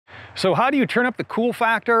So how do you turn up the cool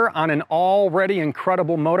factor on an already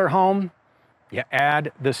incredible motorhome? You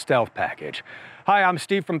add the Stealth package. Hi, I'm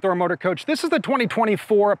Steve from Thor Motor Coach. This is the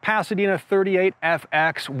 2024 Pasadena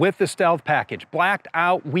 38FX with the Stealth package. Blacked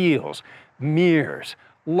out wheels, mirrors,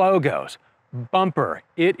 logos, bumper.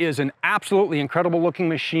 It is an absolutely incredible looking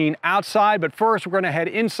machine outside, but first we're going to head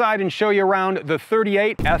inside and show you around the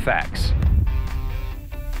 38FX.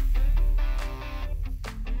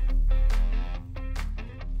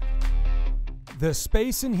 The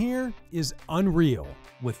space in here is unreal.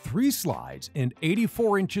 With 3 slides and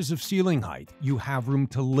 84 inches of ceiling height, you have room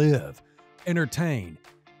to live, entertain,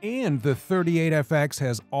 and the 38FX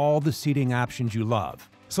has all the seating options you love.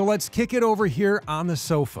 So let's kick it over here on the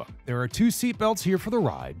sofa. There are 2 seat belts here for the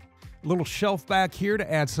ride, a little shelf back here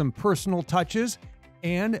to add some personal touches,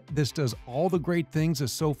 and this does all the great things a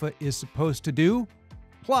sofa is supposed to do.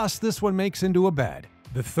 Plus, this one makes into a bed.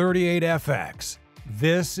 The 38FX.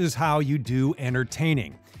 This is how you do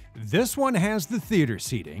entertaining. This one has the theater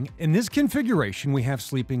seating. In this configuration, we have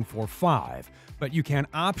sleeping for 5, but you can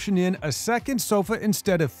option in a second sofa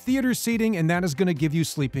instead of theater seating, and that is going to give you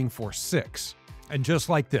sleeping for 6. And just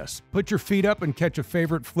like this, put your feet up and catch a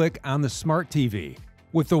favorite flick on the smart TV.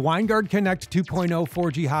 With the WineGuard Connect 2.0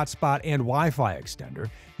 4G hotspot and Wi-Fi extender,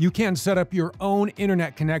 you can set up your own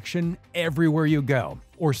internet connection everywhere you go,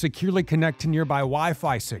 or securely connect to nearby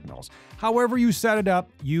Wi-Fi signals. However you set it up,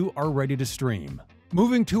 you are ready to stream.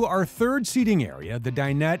 Moving to our third seating area, the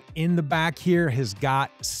dinette in the back here has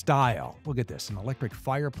got style. Look at this, an electric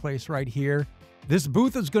fireplace right here. This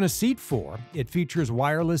booth is going to seat 4. It features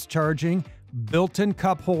wireless charging, built-in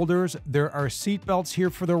cup holders, there are seat belts here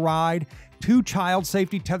for the ride, 2 child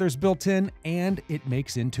safety tethers built in, and it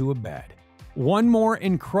makes into a bed. One more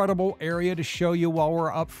incredible area to show you while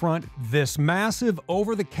we're up front, this massive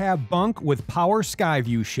over-the-cab bunk with power sky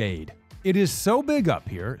view shade. It is so big up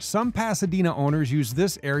here, some Pasadena owners use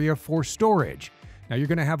this area for storage. Now you're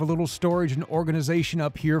going to have a little storage and organization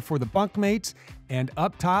up here for the bunkmates, and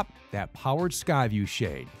up top, that powered sky view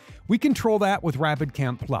shade. We control that with Rapid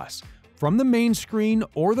Camp Plus. From the main screen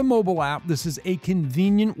or the mobile app, this is a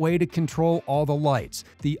convenient way to control all the lights.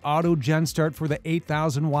 The auto gen start for the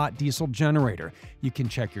 8,000 watt diesel generator. You can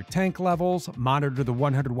check your tank levels, monitor the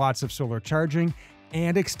 100 watts of solar charging,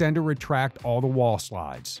 and extend or retract all the wall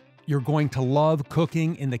slides. You're going to love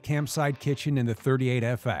cooking in the campsite kitchen in the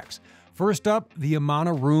 38FX. First up, the amount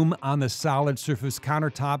of room on the solid surface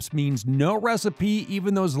countertops means no recipe,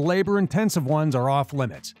 even those labor-intensive ones, are off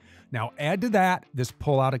limits. Now add to that this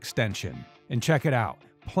pull-out extension. And check it out,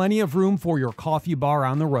 plenty of room for your coffee bar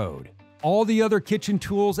on the road. All the other kitchen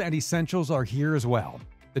tools and essentials are here as well.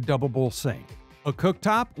 The double bowl sink, a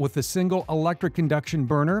cooktop with a single electric induction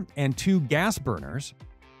burner and 2 gas burners.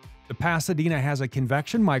 The Pasadena has a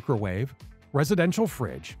convection microwave, residential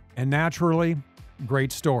fridge, and naturally,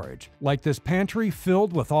 great storage, like this pantry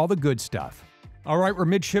filled with all the good stuff. All right, we're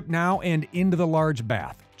midship now and into the large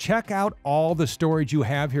bath. Check out all the storage you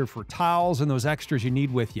have here for towels and those extras you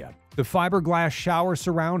need with you. The fiberglass shower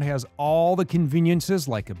surround has all the conveniences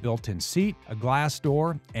like a built-in seat, a glass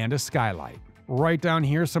door, and a skylight. Right down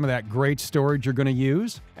here, some of that great storage you're going to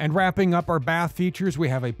use. And wrapping up our bath features, we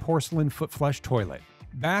have a porcelain foot flush toilet.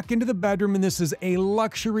 Back into the bedroom, and this is a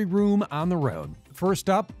luxury room on the road. First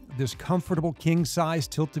up, this comfortable king-size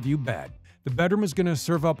tilt-to-view bed. The bedroom is going to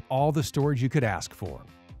serve up all the storage you could ask for.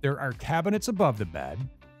 There are cabinets above the bed.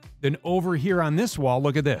 Then over here on this wall,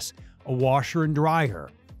 look at this, a washer and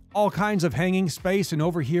dryer. All kinds of hanging space, and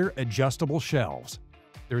over here, adjustable shelves.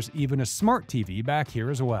 There's even a smart TV back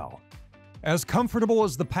here as well. As comfortable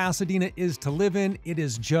as the Pasadena is to live in, it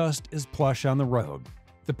is just as plush on the road.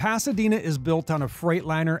 The Pasadena is built on a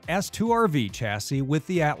Freightliner S2RV chassis with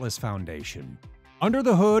the Atlas foundation. Under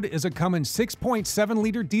the hood is a Cummins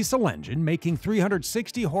 6.7-liter diesel engine making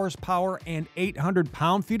 360 horsepower and 800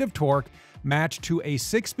 pound-feet of torque, matched to a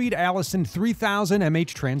 6-speed Allison 3000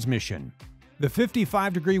 MH transmission. The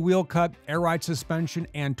 55-degree wheel cut, air ride suspension,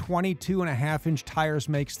 and 22.5-inch tires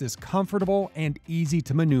makes this comfortable and easy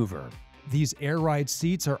to maneuver. These air ride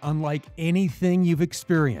seats are unlike anything you've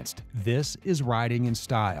experienced. This is riding in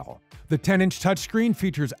style. The 10-inch touchscreen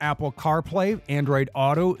features Apple CarPlay, Android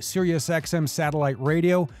Auto, SiriusXM satellite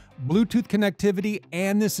radio, Bluetooth connectivity,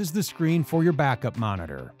 and this is the screen for your backup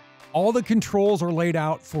monitor. All the controls are laid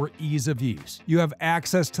out for ease of use. You have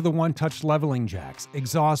access to the one-touch leveling jacks,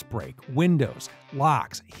 exhaust brake, windows,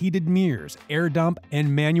 locks, heated mirrors, air dump,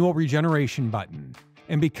 and manual regeneration button.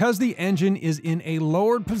 And because the engine is in a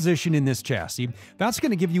lowered position in this chassis, that's going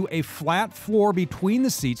to give you a flat floor between the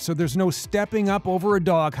seats so there's no stepping up over a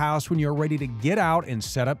doghouse when you're ready to get out and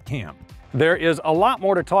set up camp. There is a lot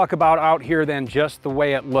more to talk about out here than just the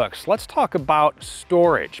way it looks. Let's talk about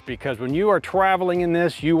storage, because when you are traveling in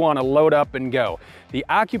this, you want to load up and go. The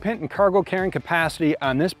occupant and cargo carrying capacity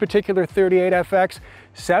on this particular 38FX,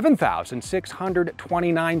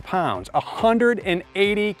 7,629 pounds,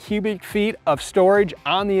 180 cubic feet of storage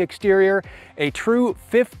on the exterior, a true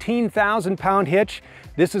 15,000 pound hitch.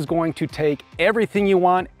 This is going to take everything you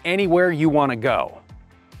want, anywhere you want to go.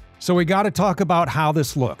 So we got to talk about how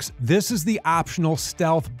this looks. This is the optional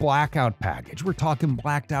Stealth Blackout package. We're talking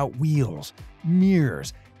blacked out wheels,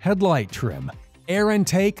 mirrors, headlight trim, air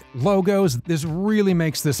intake, logos. This really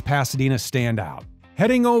makes this Pasadena stand out.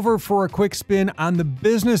 Heading over for a quick spin on the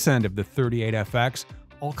business end of the 38FX,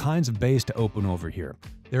 all kinds of bays to open over here.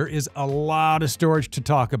 There is a lot of storage to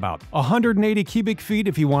talk about. 180 cubic feet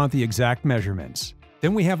if you want the exact measurements.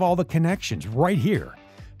 Then we have all the connections right here.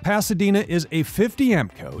 Pasadena is a 50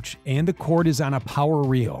 amp coach and the cord is on a power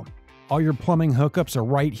reel. All your plumbing hookups are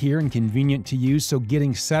right here and convenient to use, so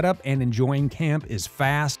getting set up and enjoying camp is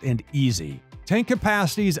fast and easy. Tank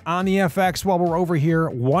capacities on the FX while we're over here,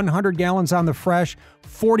 100 gallons on the fresh,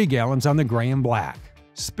 40 gallons on the gray and black.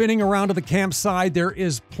 Spinning around to the campsite, there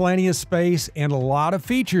is plenty of space and a lot of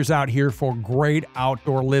features out here for great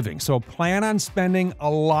outdoor living, so plan on spending a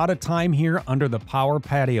lot of time here under the power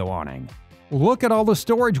patio awning. Look at all the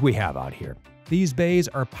storage we have out here. These bays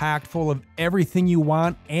are packed full of everything you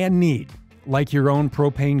want and need, like your own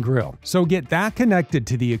propane grill. So get that connected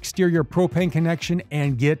to the exterior propane connection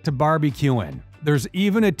and get to barbecuing. There's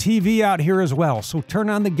even a TV out here as well, so turn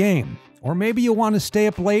on the game. Or maybe you want to stay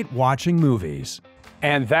up late watching movies.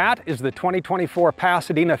 And that is the 2024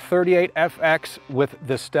 Pasadena 38FX with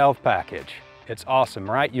the Stealth package. It's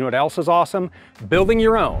awesome, right? You know what else is awesome? Building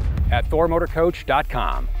your own at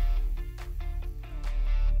thormotorcoach.com.